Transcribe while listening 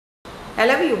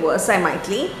Hello viewers, I am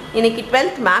Maitli. இன்னைக்கு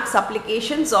 12th Maths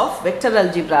Applications of Vector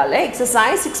Algebra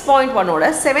exercise 6.1 ஓட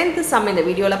 7th sum இந்த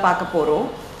வீடியோல பார்க்க போறோம்.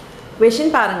 Question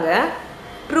பாருங்க.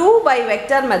 Prove by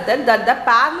vector method that the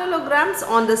parallelograms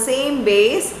on the same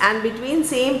base and between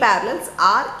same parallels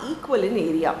are equal in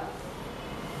area.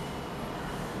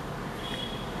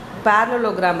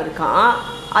 Parallelogram இருக்கான்.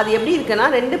 அது எப்படி இருக்குன்னா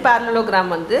ரெண்டு parallelogram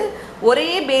வந்து ஒரே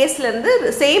பேஸ்ல இருந்து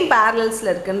சேம்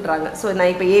parallelsல இருக்குன்றாங்க. சோ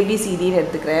நான் இப்போ ABCD ன்னு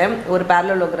எடுத்துக்கிறேன். ஒரு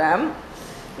parallelogram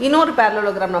இன்னொரு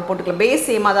parallelogram நான் போட்டுக்கலாம். பேஸ்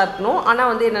சேமா தான் இருக்கணும். ஆனா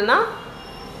வந்து என்னன்னா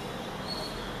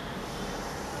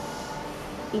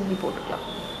இப்படி போட்டுக்கலாம்.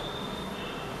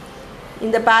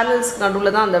 இந்த parallels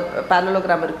நடுவுல தான் அந்த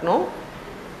parallelogram இருக்கணும்.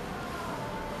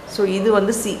 சோ இது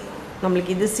வந்து C.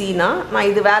 நமக்கு இது C னா நான்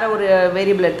இது வேற ஒரு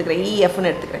வேரியபிள் எடுத்துக்கிறேன். EF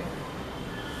ன்னு எடுத்துக்கிறேன்.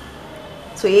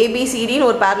 So ABCD ன்னு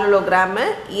ஒரு parallelogram,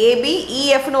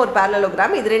 ABEF ன்னு ஒரு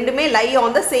parallelogram. இது ரெண்டுமே lie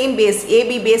on the same base.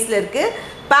 AB பேஸ்ல இருக்கு.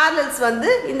 parallels வந்து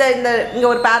இந்த இங்க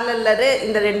ஒரு parallel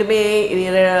இந்த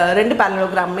ரெண்டு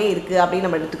parallelogramமே இருக்கு அப்படி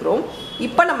நம்ம எடுத்துக்கிறோம்.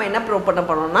 இப்போ நம்ம என்ன ப்ரூவ் பண்ண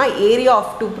போறோம்னா area of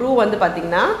to prove வந்து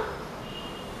பாத்தீங்கன்னா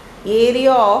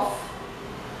area of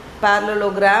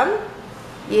parallelogram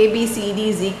ABCD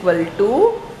is equal to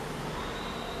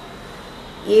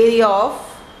area of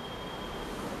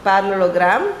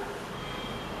parallelogram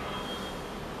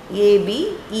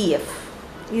ABEF.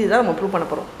 இதுதான் நம்ம ப்ரூவ் பண்ண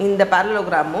போறோம். இந்த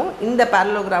parallelogramமும் இந்த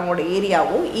parallelogramோட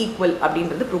ஏரியாவும் ஈக்குவல்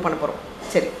அப்படின்றது ப்ரூவ் பண்ண போறோம்.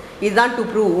 சரி, இதுதான் டு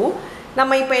ப்ரூவ்.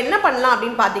 நம்ம இப்போ என்ன பண்ணலாம்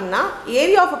அப்படினு பாத்தீங்கன்னா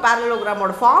ஏரியா ஆஃப் a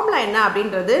parallelogramோட ஃபார்முலா என்ன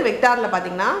அப்படின்றது வெக்டார்ல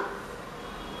பாத்தீங்கன்னா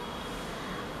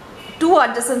 2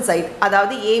 adjacent side,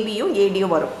 அதாவது ABயும்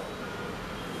ADயும் வரும்.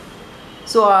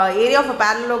 So area of a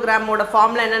parallelogram ஓட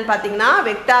ஃபார்முலா என்னன்னு பாத்தீங்கன்னா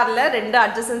வெக்டார்ல ரெண்டு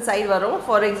adjacent side வரும்.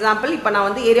 For example இப்போ நான்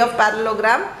வந்து area of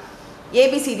parallelogram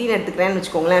ABCD ன்னு எடுத்துக்கிறேன்னு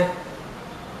வெச்சுக்கோங்களேன்.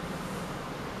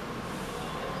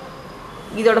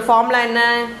 இதோட ஃபார்முலா என்ன?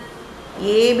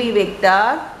 AB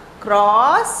vector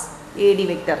cross AD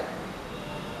vector.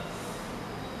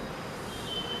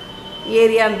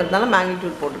 ஏரியான்றதால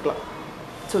magnitude போட்டுக்கலாம்.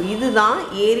 So இதுதான்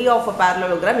area of a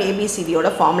parallelogram ABCD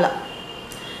ஓட formula.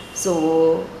 So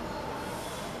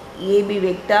AB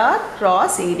vector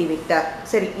cross AD vector.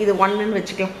 சரி, இது 1 ன்னு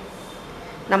வெச்சுக்கலாம்.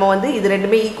 நம்ம வந்து இது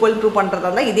ரெண்டுமே ஈக்குவல் ப்ரூவ் பண்றதா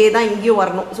இருந்தா இதே தான் இங்கேயும்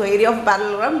வரணும். So area of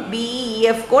parallelogram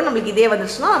BEF கோ நமக்கு இதே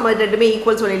வந்துச்சுனா நம்ம ரெண்டுமே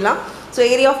ஈக்குவல் சொல்லிடலாம். So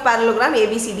area of parallelogram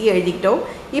ABCD எழுதிட்டோம்.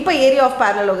 இப்போ ஏரியா ஆஃப்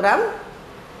parallelogram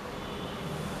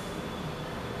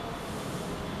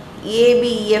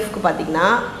ABEF க்கு பாத்தீங்கன்னா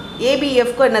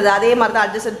ABEF க்கு என்னது அதே மாதிரி தான்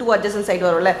adjacent 2 adjacent side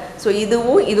வரும்ல. சோ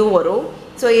இதுவும் வரும்.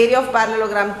 சோ ஏரியா ஆஃப்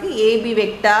parallelogram க்கு AB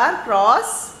vector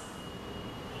cross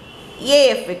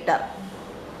AF vector.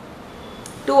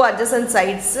 2 adjacent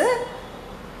sides,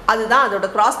 அதுதான் அதோட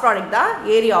cross product தான்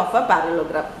area of a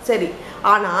parallelogram. சரி,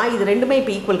 ஆனா இது ரெண்டுமே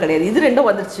இப்போ ஈக்குவல் கிடையாது. இது ரெண்டும்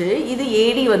வந்துருச்சு. இது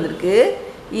AD வந்திருக்கு,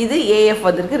 இது AF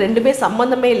வந்திருக்கு. ரெண்டுமே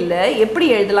சம்பந்தமே இல்லை. எப்படி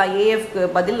எழுதலாம்? AF க்கு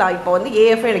பதில் நான் இப்போ வந்து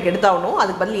AF எனக்கு எடுத்தாகணும்.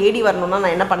 அதுக்கு பதில் AD வரணும்னா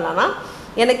நான் என்ன பண்ணலாம்னா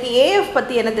எனக்கு AF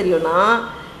பத்தி என்ன தெரியும்னா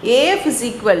AF is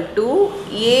equal to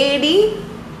AD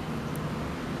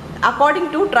according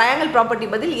to triangle property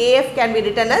பதில் AF can be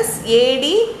written as AD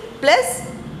plus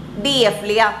DF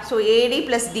இல்லையா? ஸோ AD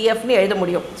plus DF ன்னு எழுத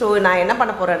முடியும். ஸோ நான் என்ன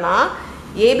பண்ண போறேன்னா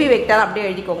AB வெக்டார் அப்படியே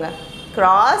எழுதிக்கோங்க.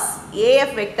 cross AF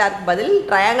வெக்டாருக்கு பதில்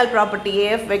triangle property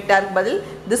AF வெக்டாருக்கு பதில்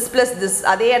this plus this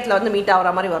அதே இடத்துல வந்து மீட்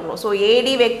ஆகுற மாதிரி வரணும். So AD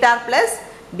vector plus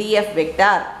DF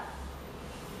vector.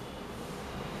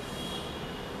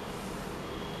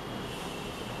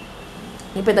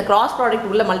 இப்போ இந்த cross product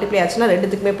உள்ள மல்டிப்ளை ஆச்சுன்னா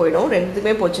ரெண்டுத்துக்குமே போயிடும்.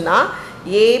 ரெண்டுத்துக்குமே போச்சுன்னா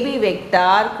AB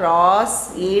vector cross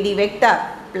AD vector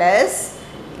plus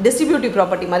distributive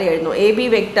property மாதிரி எழுதணும். AB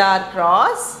vector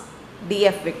cross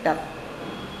DF vector.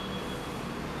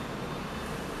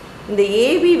 இந்த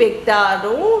AB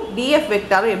வெக்டாரும் DF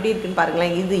வெக்டாரும் எப்படி இருக்குன்னு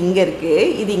பாருங்களேன். இது இங்க இருக்கு,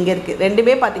 இது இங்க இருக்கு.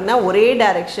 ரெண்டுமே பாத்தீங்கன்னா ஒரே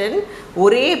டைரக்ஷன்,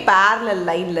 ஒரே parallel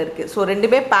லைன்ல இருக்கு. சோ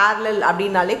ரெண்டுமே parallel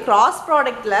அப்படினாலே cross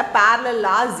productல parallel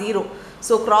லா 0.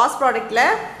 சோ cross productல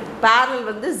parallel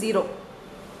வந்து 0.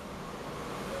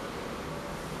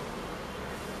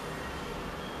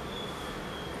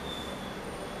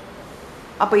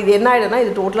 அப்ப இது என்ன ஆயிடும்னா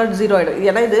இது டோட்டலா 0 ஆயிடும்.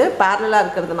 ஏன்னா இது parallel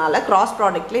இருக்கிறதுனால cross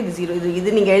productல இது 0. இது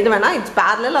நீங்க எழுத வேணாம். இட்ஸ்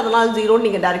parallel அதனால 0 ன்னு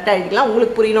நீங்க டைரக்டா எழுதிக்கலாம்.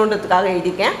 உங்களுக்கு புரியணும்ன்றதுக்காக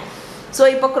எழுதிருக்கேன். சோ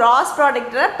இப்போ cross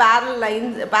productல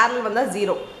parallel வந்தா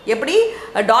 0. எப்படி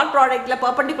டாட் ப்ராடக்ட்ல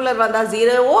perpendicular வந்தா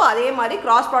 0வோ அதே மாதிரி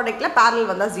cross productல parallel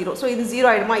வந்தா 0. சோ இது 0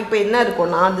 ஆயிடுமா? இப்போ என்ன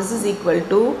இருக்கும்னா this is equal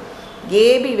to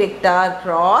AB vector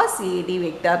cross AD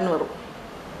வெக்டார்னு வரும்.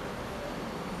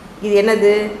 இது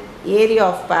என்னது? ஏரியா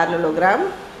ஆஃப் parallelogram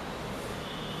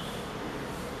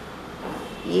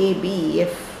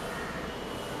ABEF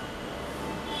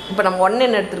இப்போ நம்ம 1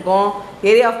 என்ன எடுத்துருக்கோம்,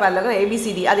 ஏரியா ஆஃப் பேரலோகிராம்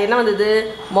ஏபிசிடி. அது என்ன வந்தது,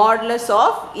 modulus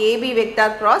of AB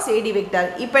vector cross AD vector.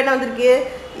 இப்போ என்ன வந்திருக்கு,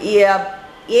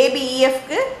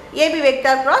 ஏபிஇஎஃப்க்கு ஏபி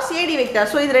வெக்டார் கிராஸ் ஏடி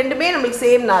வெக்டார். ஸோ இது ரெண்டுமே நம்மளுக்கு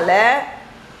சேம்னால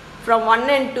ஃப்ரம் 1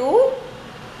 and 2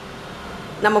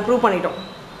 நம்ம ப்ரூவ் பண்ணிட்டோம்.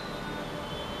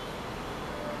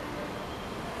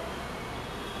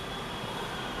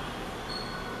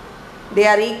 they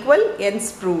are equal, hence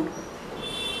proved.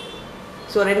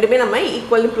 So ரெண்டுமே நம்ம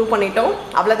ஈக்குவல்னு ப்ரூவ் பண்ணிட்டோம்.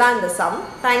 அவ்வளோதான் இந்த சம்.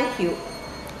 தேங்க்யூ.